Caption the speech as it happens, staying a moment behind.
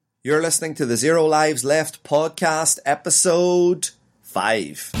You're listening to the Zero Lives Left podcast, episode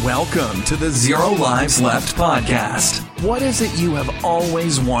 5. Welcome to the Zero Lives Left podcast. What is it you have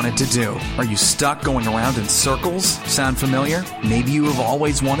always wanted to do? Are you stuck going around in circles? Sound familiar? Maybe you have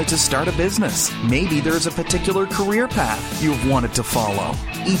always wanted to start a business. Maybe there's a particular career path you have wanted to follow.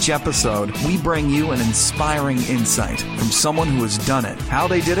 Each episode, we bring you an inspiring insight from someone who has done it, how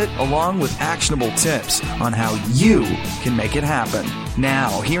they did it, along with actionable tips on how you can make it happen.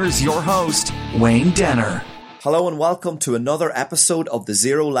 Now, here's your host, Wayne Denner. Hello and welcome to another episode of the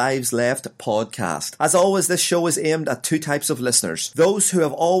Zero Lives Left podcast. As always, this show is aimed at two types of listeners. Those who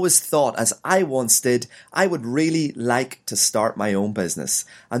have always thought, as I once did, I would really like to start my own business.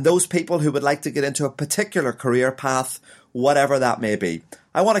 And those people who would like to get into a particular career path, whatever that may be.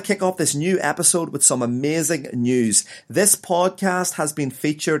 I want to kick off this new episode with some amazing news. This podcast has been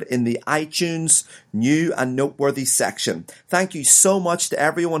featured in the iTunes New and Noteworthy section. Thank you so much to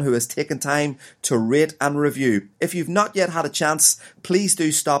everyone who has taken time to rate and review. If you've not yet had a chance, please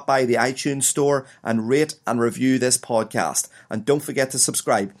do stop by the iTunes store and rate and review this podcast. And don't forget to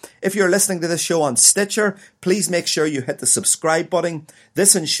subscribe. If you're listening to this show on Stitcher, please make sure you hit the subscribe button.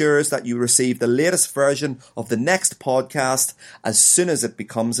 This ensures that you receive the latest version of the next podcast as soon as it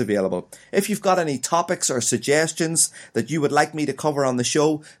becomes available. If you've got any topics or suggestions that you would like me to cover on the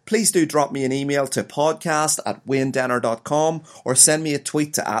show, please do drop me an email to podcast@waynedenner.com or send me a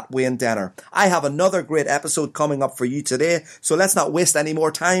tweet to @WayneDenner. I have another great episode coming up for you today, so let's not waste any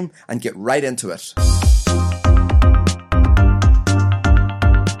more time and get right into it.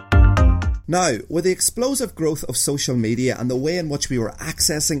 Now, with the explosive growth of social media and the way in which we were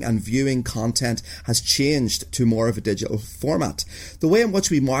accessing and viewing content has changed to more of a digital format. The way in which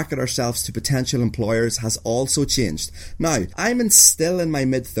we market ourselves to potential employers has also changed. Now, I'm still in my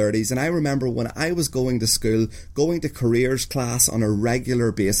mid-30s and I remember when I was going to school, going to careers class on a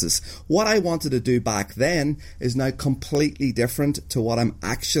regular basis. What I wanted to do back then is now completely different to what I'm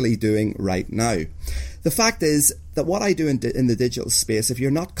actually doing right now. The fact is that what I do in the digital space, if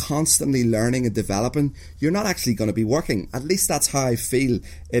you're not constantly learning and developing, you're not actually going to be working. At least that's how I feel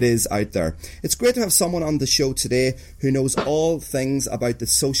it is out there. It's great to have someone on the show today who knows all things about the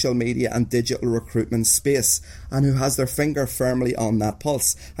social media and digital recruitment space and who has their finger firmly on that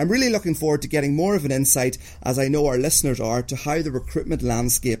pulse. I'm really looking forward to getting more of an insight, as I know our listeners are, to how the recruitment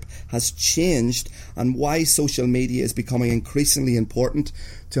landscape has changed and why social media is becoming increasingly important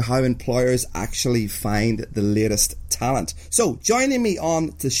to how employers actually find the latest talent. So, joining me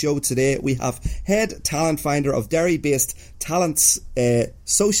on the show today, we have head talent finder of Derry-based Talents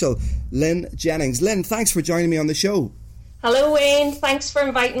Social, Lynn Jennings. Lynn, thanks for joining me on the show. Hello Wayne, thanks for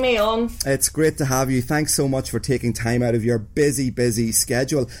inviting me on. It's great to have you. Thanks so much for taking time out of your busy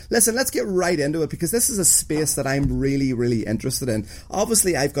schedule. Listen, let's get right into it because this is a space that I'm really interested in.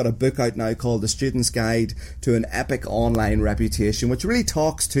 Obviously, I've got a book out now called The Student's Guide to an Epic Online Reputation, which really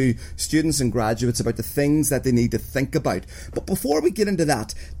talks to students and graduates about the things that they need to think about. But before we get into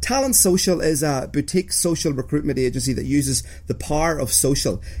that, Talent Social is a boutique social recruitment agency that uses the power of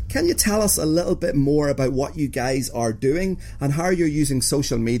social. Can you tell us a little bit more about what you guys are doing and how you're using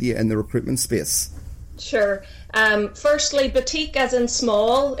social media in the recruitment space? Sure. Firstly, boutique as in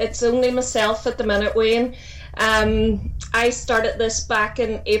small. It's only myself at the minute, Wayne. I started this back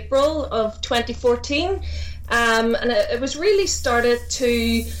in April of 2014, and it was really started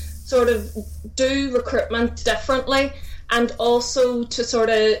to sort of do recruitment differently and also to sort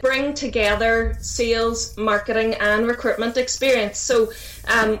of bring together sales, marketing and recruitment experience. So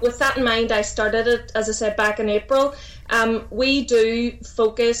with that in mind, I started it, as I said, back in April. We do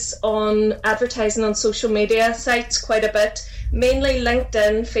focus on advertising on social media sites quite a bit, mainly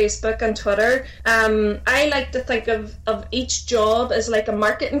LinkedIn, Facebook and Twitter. I like to think of each job as like a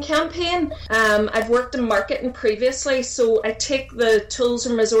marketing campaign. I've worked in marketing previously, so I take the tools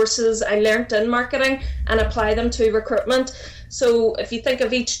and resources I learnt in marketing and apply them to recruitment. So if you think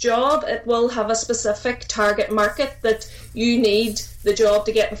of each job, it will have a specific target market that you need the job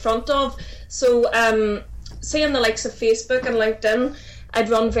to get in front of. So say in the likes of Facebook and LinkedIn, I'd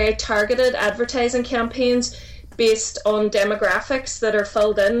run very targeted advertising campaigns based on demographics that are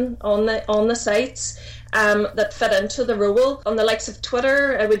filled in on the sites that fit into the role. On the likes of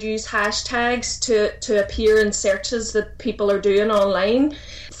Twitter, I would use hashtags to appear in searches that people are doing online.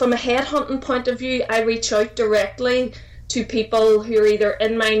 From a headhunting point of view, I reach out directly to people who are either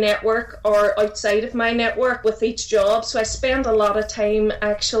in my network or outside of my network with each job. So I spend a lot of time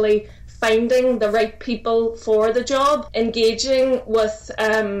actually finding the right people for the job, engaging with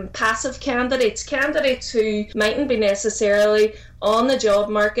passive candidates who mightn't be necessarily on the job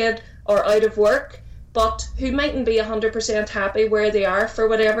market or out of work, but who mightn't be 100% happy where they are for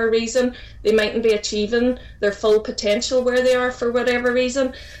whatever reason. They mightn't be achieving their full potential where they are for whatever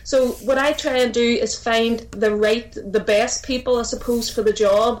reason. So what I try and do is find the best people, I suppose, for the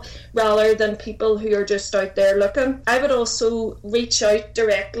job, rather than people who are just out there looking. I would also reach out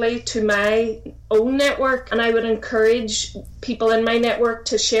directly to my own network, and I would encourage people in my network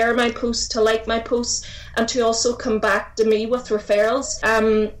to share my posts, to like my posts, and to also come back to me with referrals.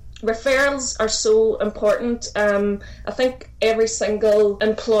 Referrals are so important. I think every single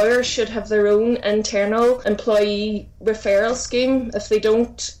employer should have their own internal employee referral scheme. If they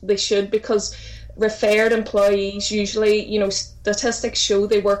don't, they should, because referred employees usually, statistics show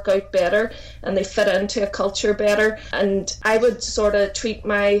they work out better and they fit into a culture better. And I would sort of treat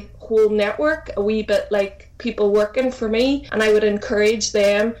my whole network a wee bit like people working for me, and I would encourage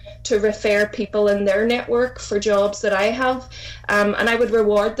them to refer people in their network for jobs that I have, and I would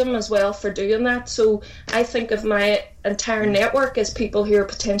reward them as well for doing that. So I think of my entire network as people who are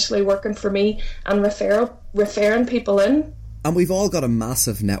potentially working for me and referring people in. And we've all got a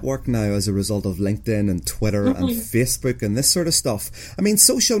massive network now as a result of LinkedIn and Twitter and Facebook and this sort of stuff. I mean,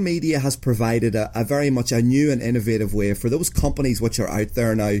 social media has provided a very much a new and innovative way for those companies which are out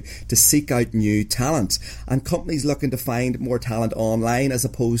there now to seek out new talent, and companies looking to find more talent online as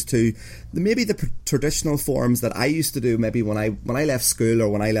opposed to maybe the traditional forms that I used to do. Maybe when I left school or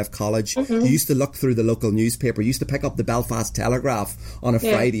when I left college, you used to look through the local newspaper. You used to pick up the Belfast Telegraph on a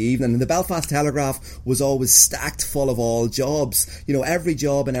Friday evening, and the Belfast Telegraph was always stacked full of all jobs, every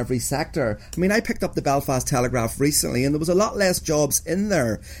job in every sector. I mean, I picked up the Belfast Telegraph recently and there was a lot less jobs in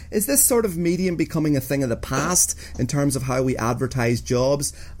there. Is this sort of medium becoming a thing of the past in terms of how we advertise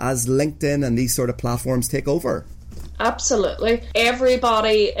jobs as LinkedIn and these sort of platforms take over? Absolutely.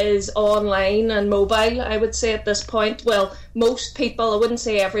 Everybody is online and mobile, I would say, at this point. Well, most people, I wouldn't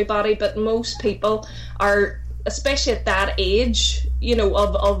say everybody, but most people are, especially at that age,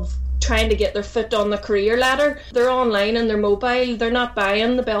 of trying to get their foot on the career ladder. They're online and they're mobile. They're not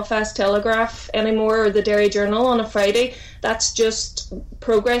buying the Belfast Telegraph anymore or the Derry Journal on a Friday. That's just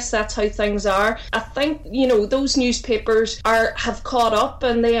progress. That's how things are. I think, those newspapers have caught up,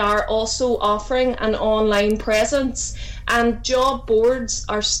 and they are also offering an online presence. And job boards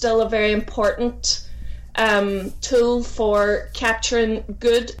are still a very important tool for capturing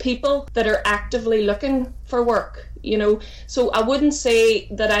good people that are actively looking for work. So I wouldn't say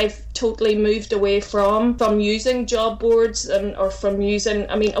that I've totally moved away from using job boards or from using,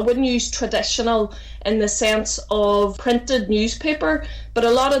 I wouldn't use traditional in the sense of printed newspaper, but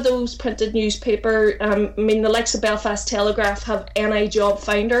a lot of those printed newspaper, the likes of Belfast Telegraph have NI Job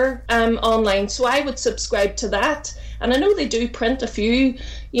Finder online, so I would subscribe to that. And I know they do print a few,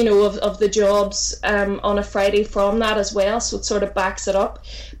 of the jobs on a Friday from that as well, so it sort of backs it up.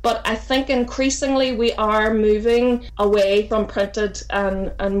 But I think increasingly we are moving away from printed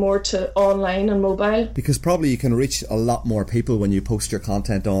and more to online and mobile. Because probably you can reach a lot more people when you post your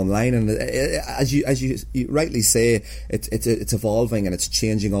content online, and as you rightly say, it's evolving and it's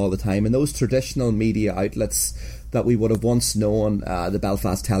changing all the time. And those traditional media outlets that we would have once known, the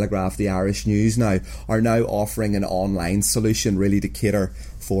Belfast Telegraph, the Irish News are now offering an online solution really to cater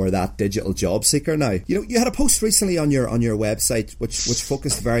for that digital job seeker now. You had a post recently on your website which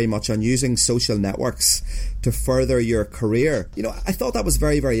focused very much on using social networks to further your career. I thought that was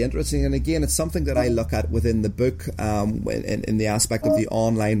very, very interesting, and again, it's something that I look at within the book in the aspect of the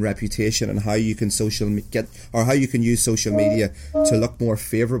online reputation and how you can use social media to look more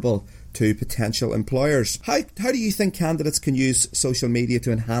favourable to potential employers. How do you think candidates can use social media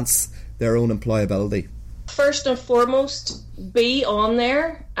to enhance their own employability? First and foremost, be on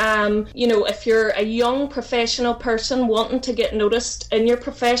there. If you're a young professional person wanting to get noticed in your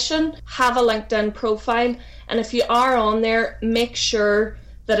profession, have a LinkedIn profile. And if you are on there, make sure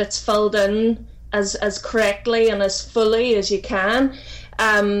that it's filled in as correctly and as fully as you can.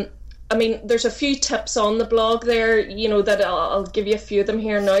 There's a few tips on the blog there, that I'll give you a few of them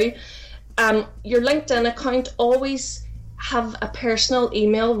here now. Your LinkedIn account, always have a personal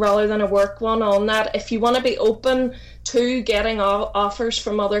email rather than a work one on that. If you want to be open to getting offers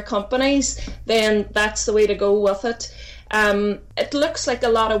from other companies, then that's the way to go with it. It looks like a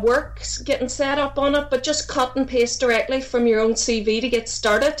lot of work getting set up on it, but just cut and paste directly from your own CV to get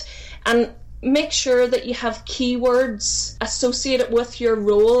started, and make sure that you have keywords associated with your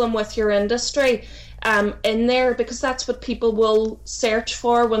role and with your industry in there, because that's what people will search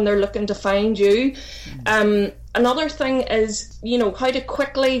for when they're looking to find you. Another thing is, how to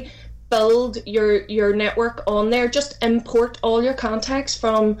quickly build your network on there. Just import all your contacts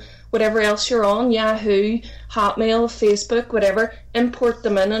from whatever else you're on, Yahoo, Hotmail, Facebook, whatever. Import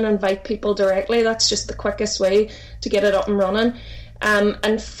them in and invite people directly. That's just the quickest way to get it up and running.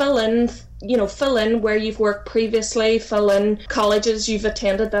 And fill in where you've worked previously, fill in colleges you've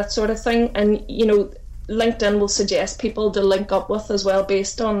attended, that sort of thing. And, LinkedIn will suggest people to link up with as well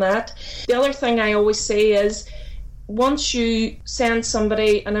based on that. The other thing I always say is, once you send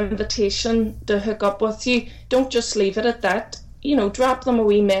somebody an invitation to hook up with you, don't just leave it at that. Drop them a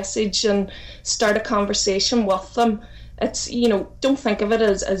wee message and start a conversation with them. It's, don't think of it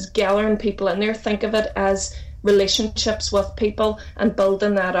as gathering people in there. Think of it as relationships with people and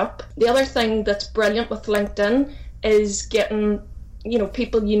building that up. The other thing that's brilliant with LinkedIn is getting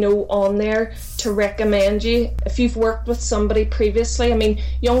people on there to recommend you. If you've worked with somebody previously,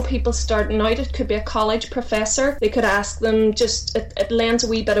 young people starting out, it could be a college professor. They could ask them, it lends a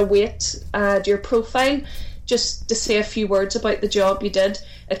wee bit of weight to your profile, just to say a few words about the job you did.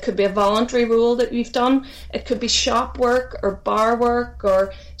 It could be a voluntary role that you've done. It could be shop work or bar work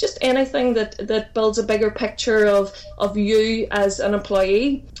or just anything that builds a bigger picture of you as an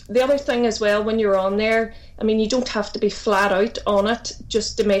employee. The other thing as well, when you're on there, you don't have to be flat out on it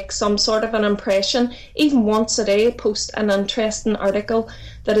just to make some sort of an impression. Even once a day, post an interesting article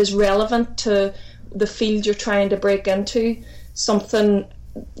that is relevant to the field you're trying to break into, something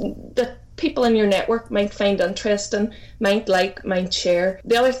that people in your network might find interesting, might like, might share.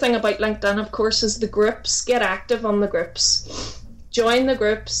 The other thing about LinkedIn, of course, is the groups. Get active on the groups. Join the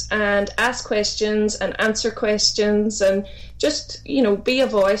groups and ask questions and answer questions and just, be a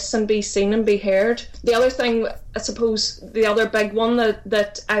voice and be seen and be heard. The other thing, I suppose, the other big one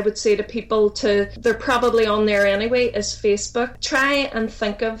that I would say to people they're probably on there anyway, is Facebook. Try and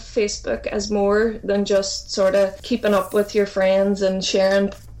think of Facebook as more than just sort of keeping up with your friends and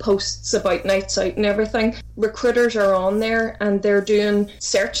sharing posts about nights out and everything. Recruiters are on there and they're doing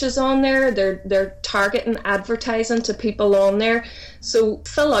searches on there. They're targeting advertising to people on there. So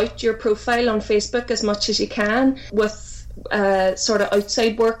fill out your profile on Facebook as much as you can with sort of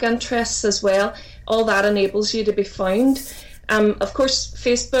outside work interests as well. All that enables you to be found. Of course,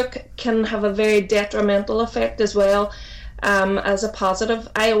 Facebook can have a very detrimental effect as well. As a positive,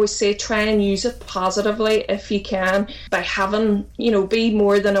 I always say try and use it positively if you can, by having, be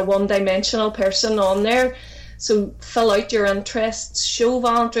more than a one-dimensional person on there. So fill out your interests, show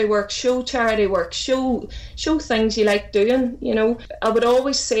voluntary work, show charity work, show things you like doing. I would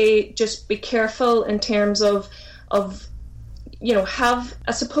always say just be careful in terms of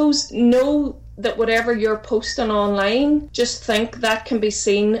know that whatever you're posting online, just think that can be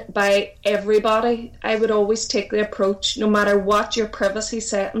seen by everybody. I would always take the approach, no matter what your privacy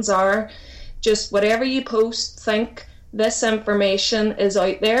settings are, just whatever you post, think this information is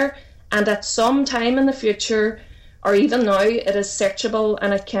out there, and at some time in the future, or even now, it is searchable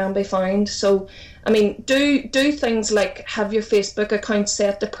and it can be found. So, do things like have your Facebook account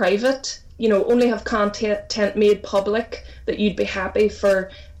set to private, only have content made public that you'd be happy for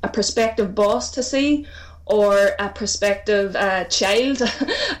a prospective boss to see, or a prospective child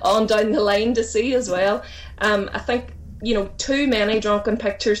on down the line to see as well. I think, too many drunken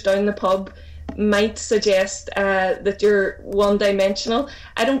pictures down the pub might suggest that you're one-dimensional.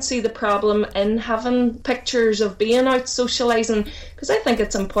 I don't see the problem in having pictures of being out socialising, because I think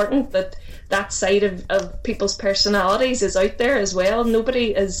it's important that side of people's personalities is out there as well.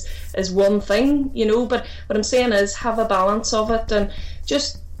 Nobody is one thing, but what I'm saying is have a balance of it and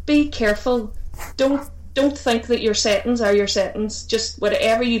just be careful. Don't think that your settings are your settings. Just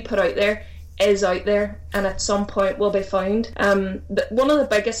whatever you put out there is out there and at some point will be found. One of the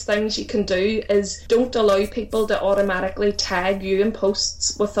biggest things you can do is don't allow people to automatically tag you in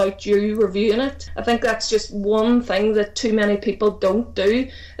posts without you reviewing it. I think that's just one thing that too many people don't do,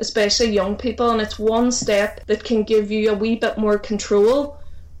 especially young people, and it's one step that can give you a wee bit more control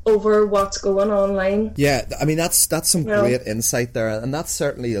over what's going online. Yeah, that's some great insight there, and that's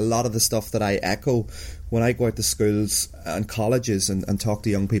certainly a lot of the stuff that I echo when I go out to schools and colleges and talk to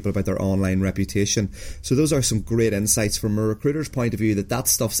young people about their online reputation. So those are some great insights from a recruiter's point of view, that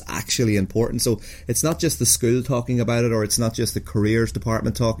stuff's actually important. So it's not just the school talking about it, or it's not just the careers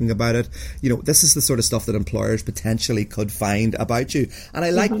department talking about it. This is the sort of stuff that employers potentially could find about you. And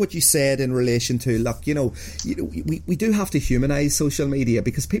I like what you said in relation to, look, we do have to humanise social media,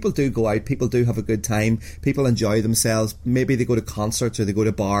 because people do go out, people do have a good time, people enjoy themselves. Maybe they go to concerts or they go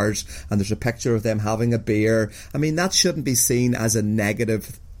to bars and there's a picture of them having a beer. That shouldn't be seen as a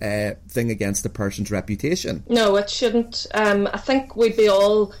negative thing against the person's reputation. No, it shouldn't. I think we'd be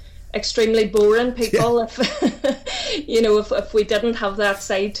all extremely boring people if we didn't have that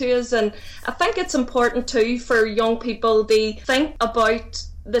side to us. And I think it's important too for young people to think about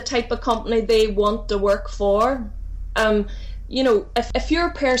the type of company they want to work for. If your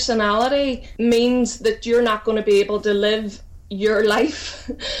personality means that you're not going to be able to live your life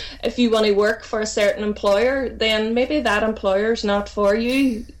if you want to work for a certain employer, then maybe that employer's not for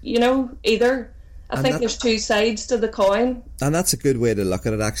you, either. I think there's two sides to the coin. And that's a good way to look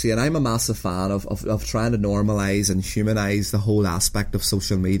at it, actually. And I'm a massive fan of trying to normalise and humanise the whole aspect of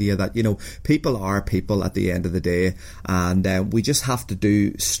social media, that, people are people at the end of the day. And we just have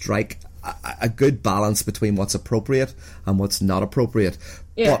to strike a good balance between what's appropriate and what's not appropriate.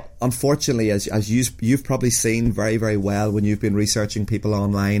 Yeah. But unfortunately, as you've probably seen very, very well when you've been researching people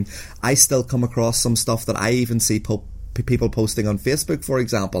online, I still come across some stuff that I even see people posting on Facebook, for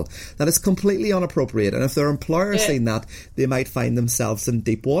example, that is completely inappropriate. And if their employer seen that, they might find themselves in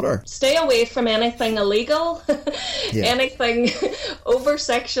deep water. Stay away from anything illegal, anything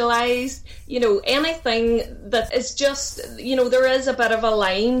over-sexualized, anything that is just, there is a bit of a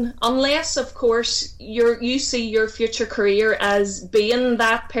line. Unless, of course, you see your future career as being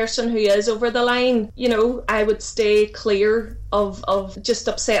that person who is over the line, I would stay clear of just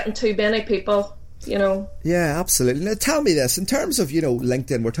upsetting too many people. Yeah, absolutely. Now tell me this, in terms of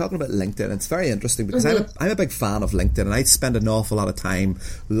LinkedIn, we're talking about LinkedIn. It's very interesting because I'm a big fan of LinkedIn, and I spend an awful lot of time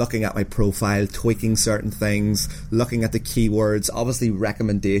looking at my profile, tweaking certain things, looking at the keywords. Obviously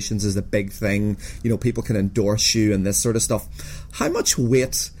recommendations is a big thing. People can endorse you and this sort of stuff. How much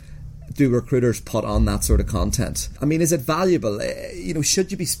weight do recruiters put on that sort of content? I mean, is it valuable? Should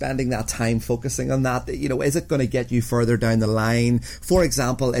you be spending that time focusing on that? Is it going to get you further down the line? For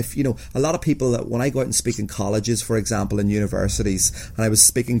example, if, a lot of people, when I go out and speak in colleges, for example, in universities, and I was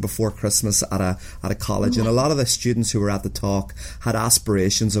speaking before Christmas at a college, and a lot of the students who were at the talk had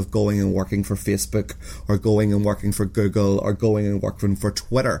aspirations of going and working for Facebook, or going and working for Google, or going and working for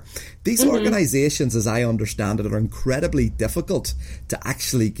Twitter. These organisations, as I understand it, are incredibly difficult to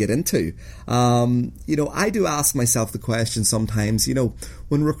actually get into. I do ask myself the question sometimes,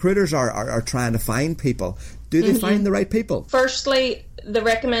 when recruiters are trying to find people, do they find the right people? Firstly, the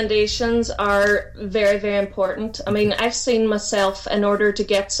recommendations are very, very important. I mean, I've seen myself, in order to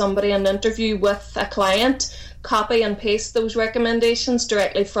get somebody an interview with a client, copy and paste those recommendations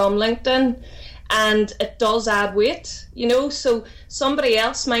directly from LinkedIn. And it does add weight, so somebody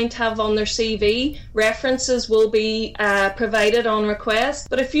else might have on their CV, references will be provided on request.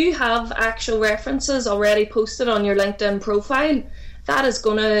 But if you have actual references already posted on your LinkedIn profile, that is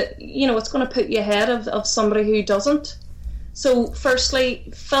going to, it's going to put you ahead of somebody who doesn't. So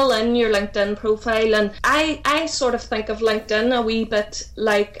firstly, fill in your LinkedIn profile. And I sort of think of LinkedIn a wee bit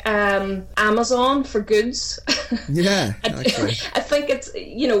like Amazon for goods. Yeah, actually. I think it's,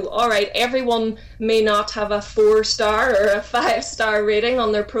 all right, everyone may not have a 4-star or a 5-star rating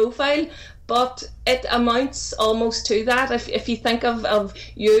on their profile, but it amounts almost to that. If you think of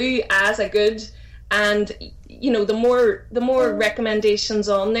you as a good, and the more recommendations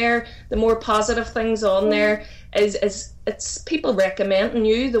on there, the more positive things on there, it's people recommending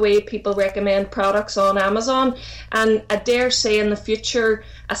you the way people recommend products on Amazon. And I dare say in the future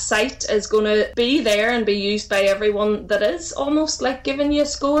a site is going to be there and be used by everyone that is almost like giving you a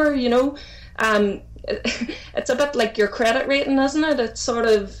score. It's a bit like your credit rating, isn't it? It's sort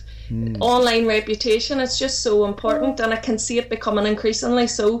of online reputation. It's just so important, and I can see it becoming increasingly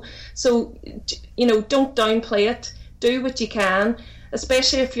so. Don't downplay it. Do what you can,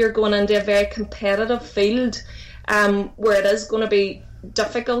 especially if you're going into a very competitive field, where it is going to be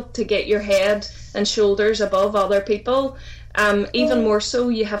difficult to get your head and shoulders above other people. Even more so,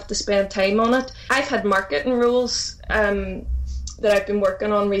 you have to spend time on it. I've had marketing roles that I've been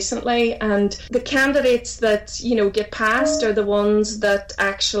working on recently, and the candidates that get passed are the ones that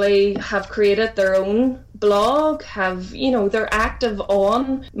actually have created their own blog, they're active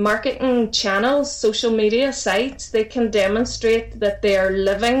on marketing channels, social media sites. They can demonstrate that they are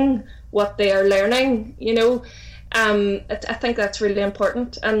living what they are learning. I think that's really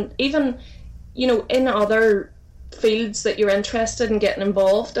important. And even in other fields that you're interested in getting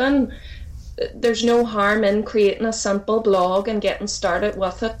involved in, there's no harm in creating a simple blog and getting started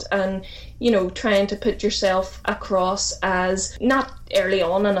with it, and trying to put yourself across as not early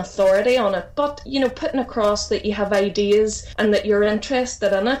on an authority on it, but putting across that you have ideas and that you're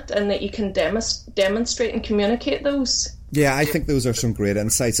interested in it and that you can demonstrate and communicate those. Yeah, I think those are some great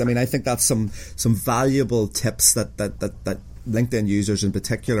insights. I mean, I think that's some valuable tips that LinkedIn users in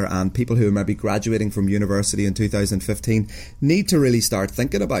particular, and people who are maybe graduating from university in 2015, need to really start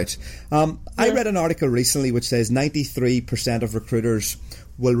thinking about. I read an article recently which says 93% of recruiters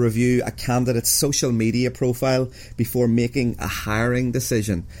will review a candidate's social media profile before making a hiring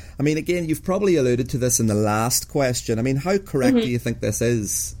decision. I mean, again, you've probably alluded to this in the last question. I mean, how correct do you think this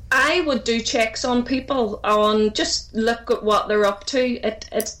is? I would do checks on people, on just look at what they're up to.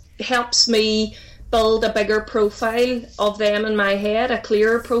 It helps me build a bigger profile of them in my head, a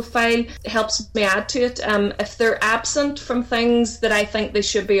clearer profile. It helps me add to it. If they're absent from things that I think they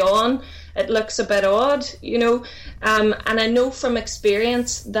should be on, it looks a bit odd, you know. And I know from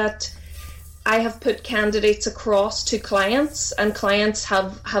experience that I have put candidates across to clients, and clients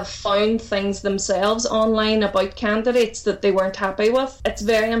have found things themselves online about candidates that they weren't happy with. It's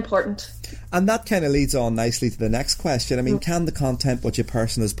very important. And that kind of leads on nicely to the next question. I mean, can the content which a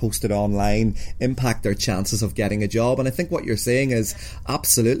person has posted online impact their chances of getting a job? And I think what you're saying is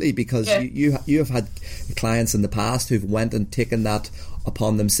absolutely, because you have had clients in the past who've went and taken that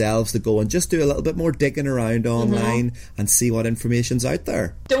upon themselves to go and just do a little bit more digging around online and see what information's out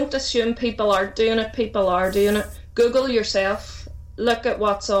there. Don't assume people aren't doing it. People are doing it. Google yourself. Look at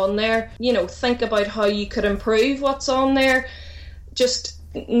what's on there. You know, think about how you could improve what's on there. Just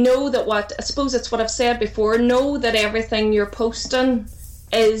know that I suppose it's what I've said before, know that everything you're posting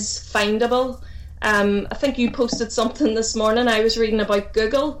is findable. I think you posted something this morning. I was reading about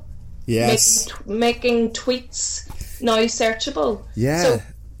Google. Yes. Making tweets now searchable.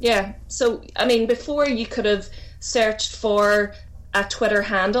 Yeah. So, I mean, before you could have searched for a Twitter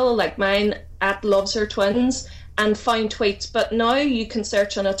handle like mine, @LovesHerTwins, and find tweets, but now you can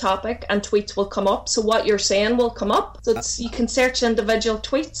search on a topic and tweets will come up, so what you're saying will come up. So you can search individual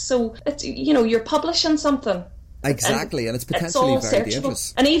tweets, so it's, you know, you're publishing something. Exactly, and it's potentially very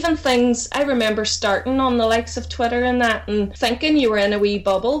dangerous. And even things, I remember starting on the likes of Twitter and that, and thinking you were in a wee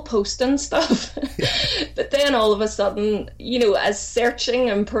bubble posting stuff. But then all of a sudden, you know, as searching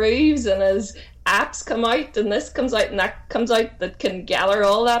improves and as apps come out and this comes out and that comes out that can gather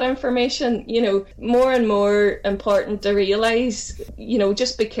all that information, you know, more and more important to realise, you know,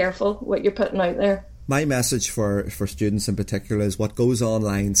 just be careful what you're putting out there. My message for students in particular is what goes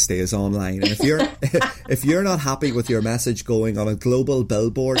online stays online. And if you're not happy with your message going on a global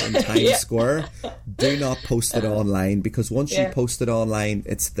billboard in Times Square, do not post it online, because once you post it online,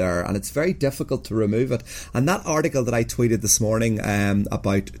 it's there and it's very difficult to remove it. And that article that I tweeted this morning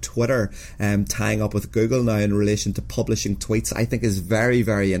about Twitter tying up with Google now in relation to publishing tweets, I think is very,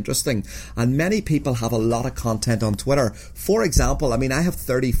 very interesting. And many people have a lot of content on Twitter. For example, I mean, I have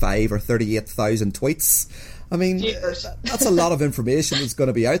 35 or 38,000 tweets. I mean, that's a lot of information that's going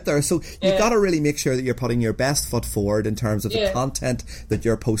to be out there. So you've got to really make sure that you're putting your best foot forward in terms of the content that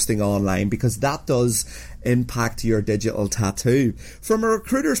you're posting online, because that does impact your digital tattoo. From a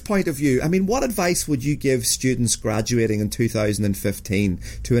recruiter's point of view, I mean, what advice would you give students graduating in 2015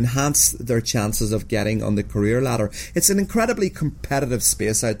 to enhance their chances of getting on the career ladder? It's an incredibly competitive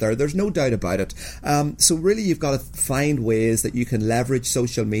space out there. There's no doubt about it. So really you've got to find ways that you can leverage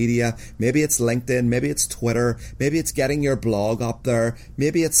social media. Maybe it's LinkedIn, maybe it's Twitter, maybe it's getting your blog up there,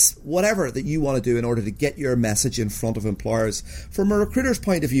 maybe it's whatever that you want to do in order to get your message in front of employers. From a recruiter's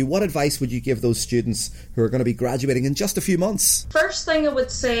point of view, what advice would you give those students who are going to be graduating in just a few months? First thing I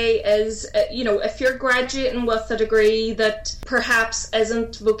would say is, you know, if you're graduating with a degree that perhaps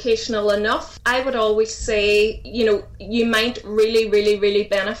isn't vocational enough, I would always say, you know, you might really, really, really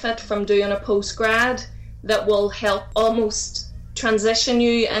benefit from doing a postgrad that will help almost transition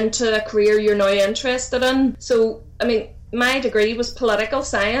you into a career you're now interested in. So, I mean, my degree was political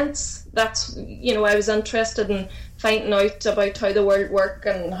science. That's, you know, I was interested in finding out about how the world worked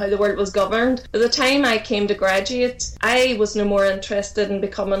and how the world was governed. By the time I came to graduate, I was no more interested in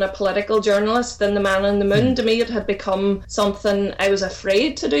becoming a political journalist than the man on the moon. To me, it had become something I was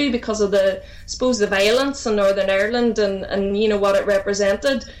afraid to do because of the violence in Northern Ireland and you know, what it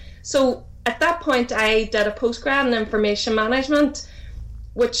represented. So at that point, I did a postgrad in information management,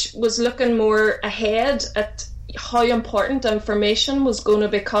 which was looking more ahead at how important information was going to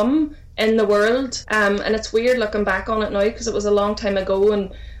become in the world. And it's weird looking back on it now, because it was a long time ago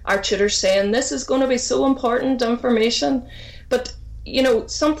and our tutors saying this is going to be so important, information. But, you know,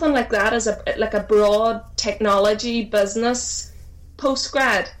 something like that is like a broad technology business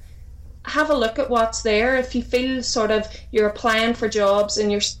postgrad. Have a look at what's there. If you feel sort of you're applying for jobs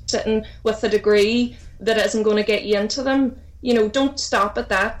and you're sitting with a degree that isn't going to get you into them, you know, don't stop at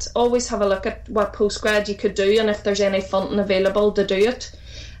that. Always have a look at what postgrad you could do and if there's any funding available to do it.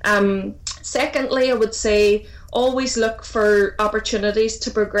 Secondly, I would say always look for opportunities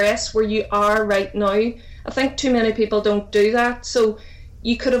to progress where you are right now. I think too many people don't do that. So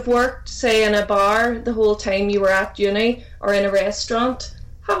you could have worked, say, in a bar the whole time you were at uni or in a restaurant,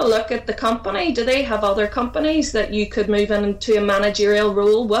 have a look at the company. Do they have other companies that you could move into a managerial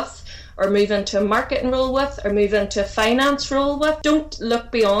role with, or move into a marketing role with, or move into a finance role with? Don't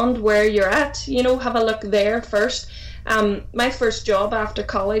look beyond where you're at, you know, have a look there first. My first job after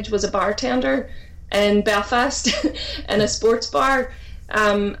college was a bartender in Belfast in a sports bar.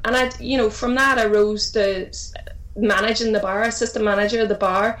 And from that I rose to managing the bar, assistant manager of the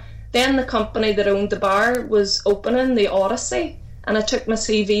bar. Then the company that owned the bar was opening the Odyssey, and I took my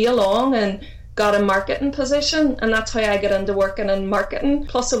CV along and got a marketing position, and that's how I got into working in marketing.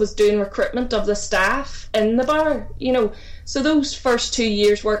 Plus I was doing recruitment of the staff in the bar, you know. So those first 2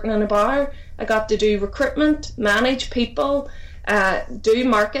 years working in a bar, I got to do recruitment, manage people, do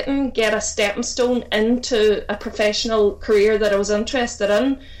marketing, get a stepping stone into a professional career that I was interested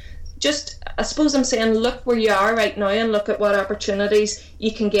in. Just, I suppose I'm saying, look where you are right now and look at what opportunities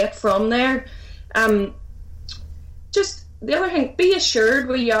you can get from there. Just the other thing, be assured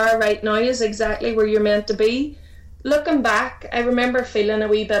where you are right now is exactly where you're meant to be. Looking back, I remember feeling a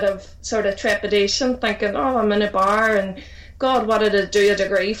wee bit of sort of trepidation, thinking, oh, I'm in a bar and God, what did I do a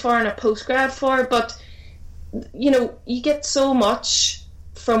degree for and a postgrad for? But, you know, you get so much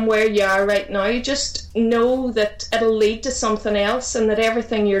from where you are right now. Just know that it'll lead to something else, and that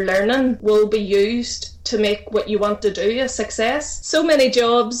everything you're learning will be used to make what you want to do a success. So many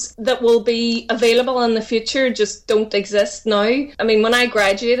jobs that will be available in the future just don't exist now. I mean, when I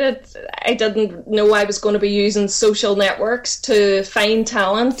graduated, I didn't know I was going to be using social networks to find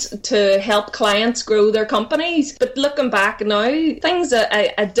talent, to help clients grow their companies. But looking back now, things that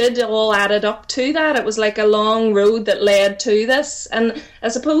I did all added up to that. It was like a long road that led to this. And I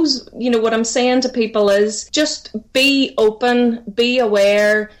suppose, you know, what I'm saying to people is just be open, be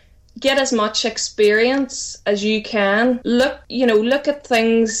aware, get as much experience as you can. Look at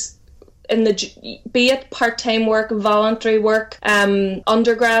things in be it part-time work, voluntary work,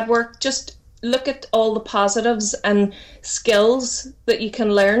 undergrad work. Just look at all the positives and skills that you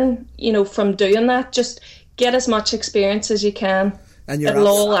can learn, you know, from doing that. Just get as much experience as you can. And it'll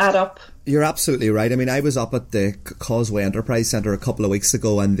all add up. You're absolutely right. I mean, I was up at the Causeway Enterprise Centre a couple of weeks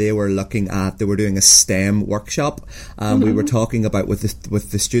ago, and they were doing a STEM workshop. We were talking about with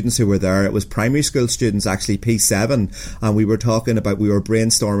the students who were there. It was primary school students, actually P7, and we were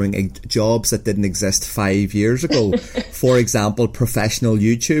brainstorming jobs that didn't exist 5 years ago. For example, professional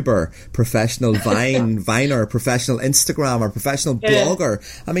YouTuber, professional Viner, professional Instagrammer, professional blogger.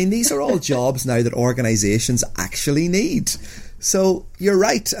 I mean, these are all jobs now that organisations actually need. So you're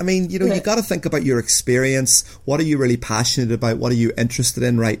right. I mean, you know, you got to think about your experience. What are you really passionate about? What are you interested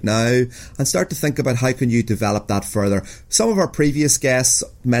in right now? And start to think about how can you develop that further. Some of our previous guests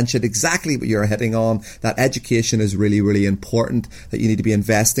mentioned exactly what you're hitting on, that education is really, really important, that you need to be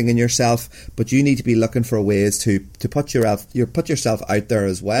investing in yourself, but you need to be looking for ways to put yourself out there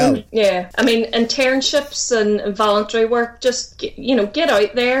as well. Yeah. I mean, internships and voluntary work, just, get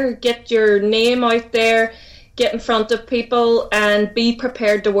out there, get your name out there, get in front of people and be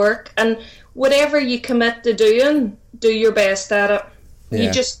prepared to work. And whatever you commit to doing, do your best at it. Yeah.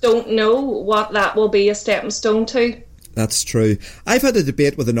 You just don't know what that will be a stepping stone to. That's true. I've had a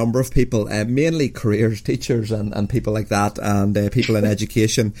debate with a number of people, mainly careers teachers and people like that, and people in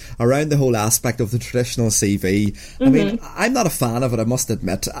education, around the whole aspect of the traditional CV. I mean, I'm not a fan of it, I must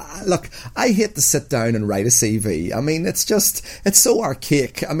admit. Look, I hate to sit down and write a CV. I mean, it's so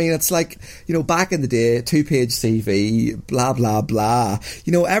archaic. I mean, it's like, back in the day, 2-page CV, blah, blah, blah.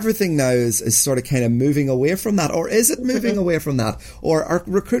 Everything now is sort of kind of moving away from that. Or is it moving away from that? Or are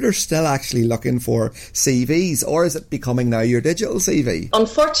recruiters still actually looking for CVs? Or is it becoming now your digital CV?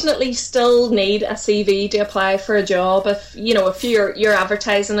 Unfortunately, you still need a CV to apply for a job. If you're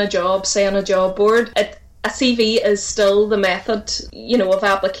advertising a job, say on a job board, a CV is still the method, of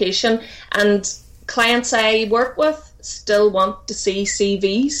application. And clients I work with still want to see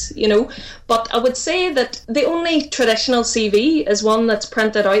CVs, But I would say that the only traditional CV is one that's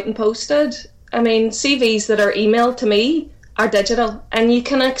printed out and posted. I mean, CVs that are emailed to me are digital, and you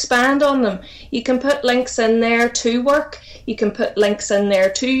can expand on them. You can put links in there to work, you can put links in there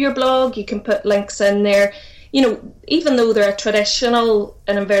to your blog, you can put links in there, even though they're a traditional,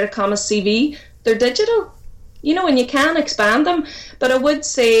 in inverted commas, CV, they're digital, and you can expand them. But I would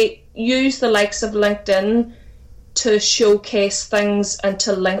say use the likes of LinkedIn to showcase things and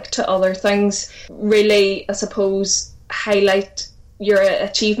to link to other things. Really, I suppose, highlight your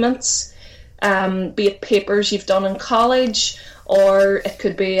achievements. Be it papers you've done in college, or it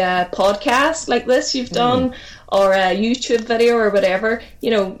could be a podcast like this you've done, or a YouTube video or whatever.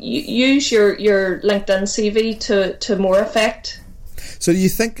 Use your LinkedIn CV to more effect. So do you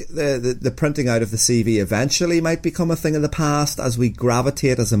think the printing out of the CV eventually might become a thing of the past as we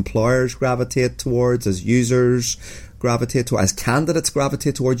gravitate, as employers gravitate towards, as users gravitate to, as candidates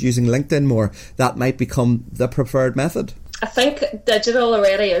gravitate towards using LinkedIn more? That might become the preferred method? I think digital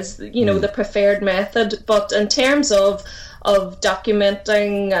already is, the preferred method, but in terms of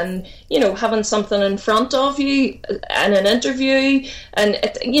documenting and, having something in front of you in an interview, and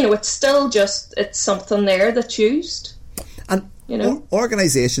it's still just, it's something there that's used. And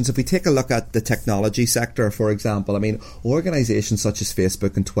organisations, if we take a look at the technology sector, for example, I mean, organisations such as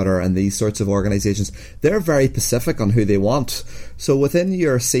Facebook and Twitter and these sorts of organisations, they're very specific on who they want. So within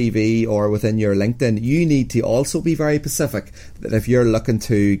your CV or within your LinkedIn, you need to also be very specific that if you're looking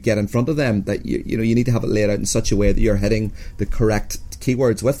to get in front of them, that you need to have it laid out in such a way that you're hitting the correct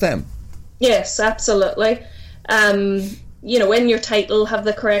keywords with them. Yes, absolutely. In your title, have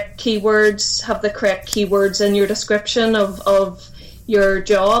the correct keywords in your description of your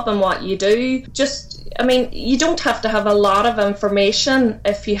job and what you do. You don't have to have a lot of information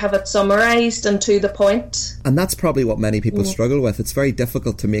if you have it summarised and to the point. And that's probably what many people struggle with. It's very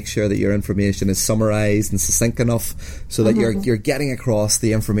difficult to make sure that your information is summarised and succinct enough so that you're getting across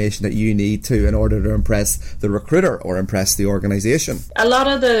the information that you need to in order to impress the recruiter or impress the organisation. A lot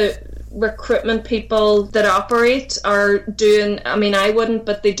of the recruitment people that operate are doing, I wouldn't,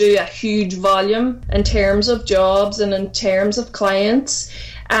 but they do a huge volume in terms of jobs and in terms of clients,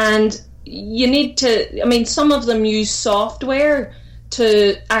 and you need to, some of them use software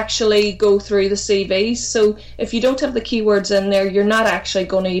to actually go through the CVs, so if you don't have the keywords in there, you're not actually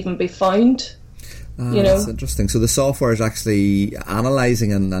going to even be found. That's interesting. So the software is actually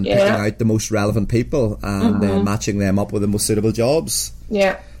analysing and picking out the most relevant people and then matching them up with the most suitable jobs.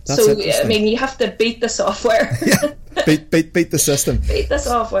 Yeah. That's so, you have to beat the software. beat the system. Beat the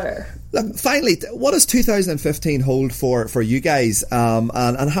software. Look, finally, what does 2015 hold for you guys?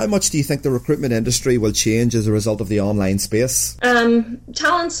 And how much do you think the recruitment industry will change as a result of the online space?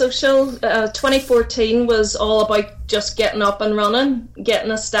 Talent Social 2014 was all about just getting up and running, getting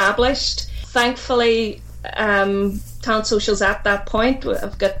established. Thankfully, Talent Social's at that point.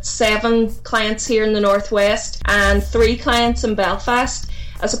 I've got 7 clients here in the Northwest and 3 clients in Belfast.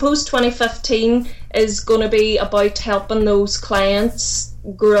 I suppose 2015 is going to be about helping those clients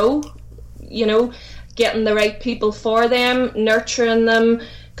grow, getting the right people for them, nurturing them,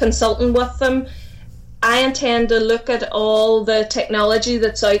 consulting with them. I intend to look at all the technology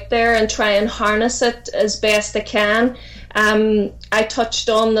that's out there and try and harness it as best I can. I touched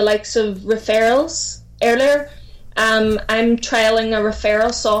on the likes of referrals earlier. I'm trialling a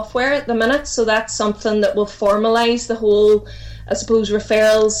referral software at the minute, so that's something that will formalise the whole, I suppose,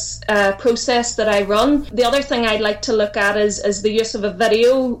 referrals process that I run. The other thing I'd like to look at is the use of a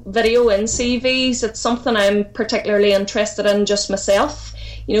video in CVs. It's something I'm particularly interested in just myself,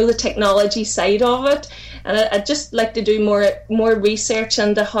 the technology side of it. And I'd just like to do more research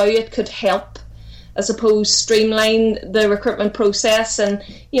into how it could help, I suppose, streamline the recruitment process and,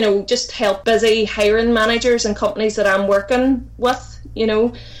 just help busy hiring managers and companies that I'm working with,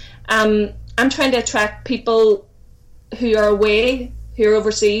 I'm trying to attract people who are away, who are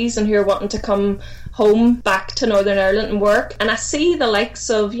overseas and who are wanting to come home back to Northern Ireland and work. And I see the likes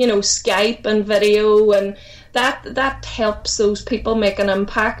of, Skype and video, and that helps those people make an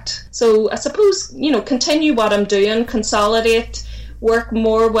impact. So I suppose, continue what I'm doing, consolidate, work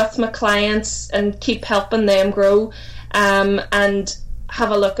more with my clients and keep helping them grow, and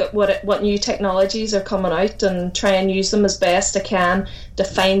have a look at what new technologies are coming out and try and use them as best I can to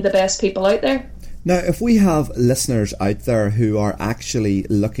find the best people out there. Now, if we have listeners out there who are actually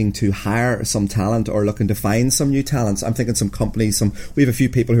looking to hire some talent or looking to find some new talents, I'm thinking some companies, we have a few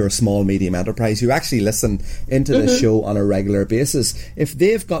people who are small, medium enterprise who actually listen into this show on a regular basis. If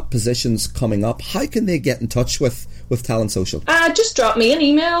they've got positions coming up, how can they get in touch with Talent Social? Just drop me an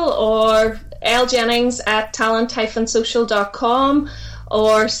email or ljennings@talent-social.com,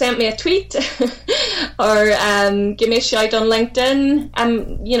 or send me a tweet or give me a shout on LinkedIn.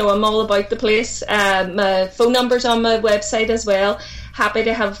 I'm all about the place. My phone number's on my website as well. Happy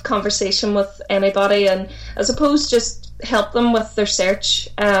to have conversation with anybody, and I suppose just help them with their search.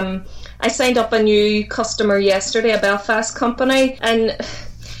 I signed up a new customer yesterday, a Belfast company, and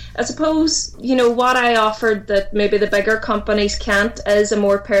I suppose, what I offered that maybe the bigger companies can't is a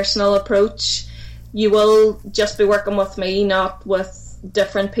more personal approach. You will just be working with me, not with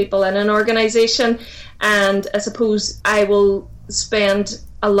different people in an organisation, and I suppose I will spend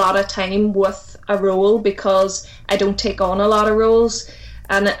a lot of time with a role because I don't take on a lot of roles,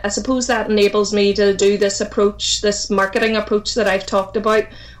 and I suppose that enables me to do this approach, this marketing approach that I've talked about,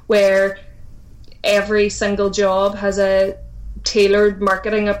 where every single job has a tailored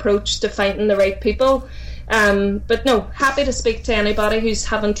marketing approach to finding the right people. But no, happy to speak to anybody who's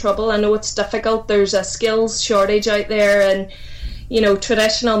having trouble. I know it's difficult. There's a skills shortage out there, and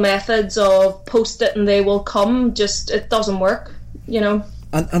traditional methods of post it and they will come, it doesn't work,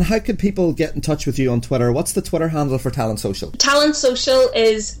 And how can people get in touch with you on Twitter? What's the Twitter handle for Talent Social? Talent Social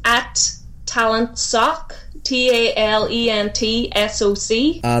is @TalentSoc,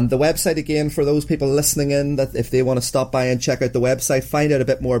 TalentSoc. And the website again, for those people listening in, that if they want to stop by and check out the website, find out a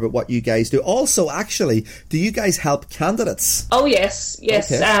bit more about what you guys do. Also, actually, do you guys help candidates? Oh, yes.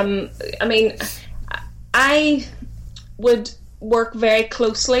 Okay. I would work very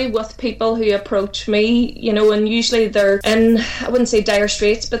closely with people who approach me, and usually they're in, I wouldn't say dire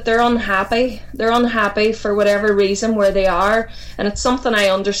straits, but they're unhappy. They're unhappy for whatever reason where they are, and it's something I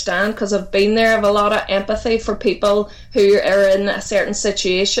understand because I've been there. I have a lot of empathy for people who are in a certain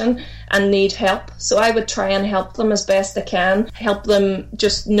situation and need help. So I would try and help them as best I can, help them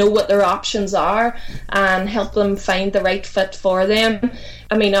just know what their options are and help them find the right fit for them.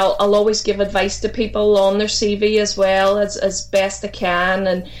 I'll always give advice to people on their CV as well as best I can,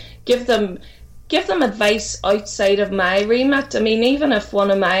 and give them advice outside of my remit. Even if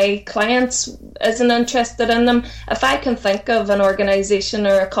one of my clients isn't interested in them, if I can think of an organisation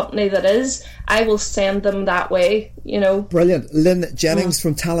or a company that is, I will send them that way, Brilliant. Lynn Jennings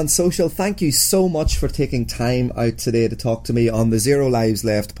from Talent Social, thank you so much for taking time out today to talk to me on the Zero Lives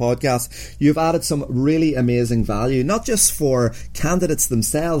Left podcast. You've added some really amazing value, not just for candidates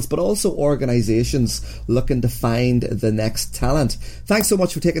themselves, but also organisations looking to find the next talent. Thanks so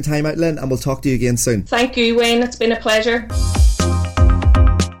much for taking time out, Lynn, and we'll talk to you again soon. Thank you, Wayne. It's been a pleasure.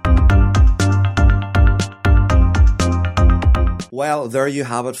 Well, there you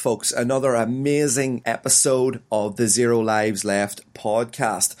have it, folks. Another amazing episode of the Zero Lives Left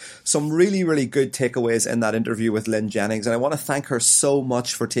podcast. Some really, really good takeaways in that interview with Lynn Jennings. And I want to thank her so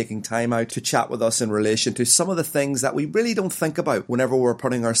much for taking time out to chat with us in relation to some of the things that we really don't think about whenever we're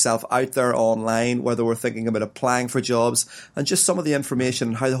putting ourselves out there online, whether we're thinking about applying for jobs, and just some of the information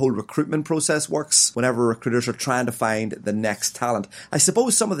on how the whole recruitment process works whenever recruiters are trying to find the next talent. I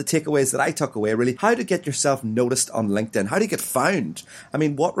suppose some of the takeaways that I took away, really, how to get yourself noticed on LinkedIn, how to get found.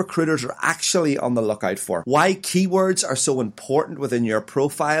 What recruiters are actually on the lookout for, why keywords are so important within your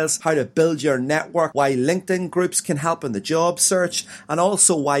profiles, how to build your network, why LinkedIn groups can help in the job search, and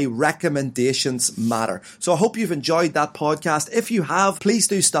also why recommendations matter. So I hope you've enjoyed that podcast. If you have, please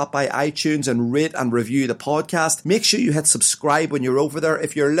do stop by iTunes and rate and review the podcast. Make sure you hit subscribe when you're over there.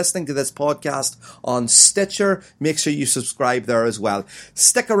 If you're listening to this podcast on Stitcher, make sure you subscribe there as well.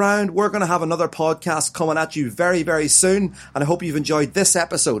 Stick around. We're going to have another podcast coming at you very, very soon, and I hope you've enjoyed this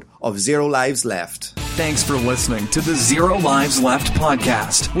episode of Zero Lives Left. Thanks for listening to the Zero Lives Left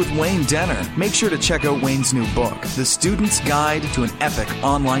podcast with Wayne Denner. Make sure to check out Wayne's new book, The Student's Guide to an Epic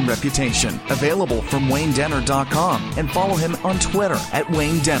Online Reputation, available from WayneDenner.com, and follow him on Twitter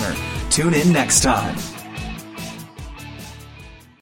 @Wayne Denner. Tune in next time.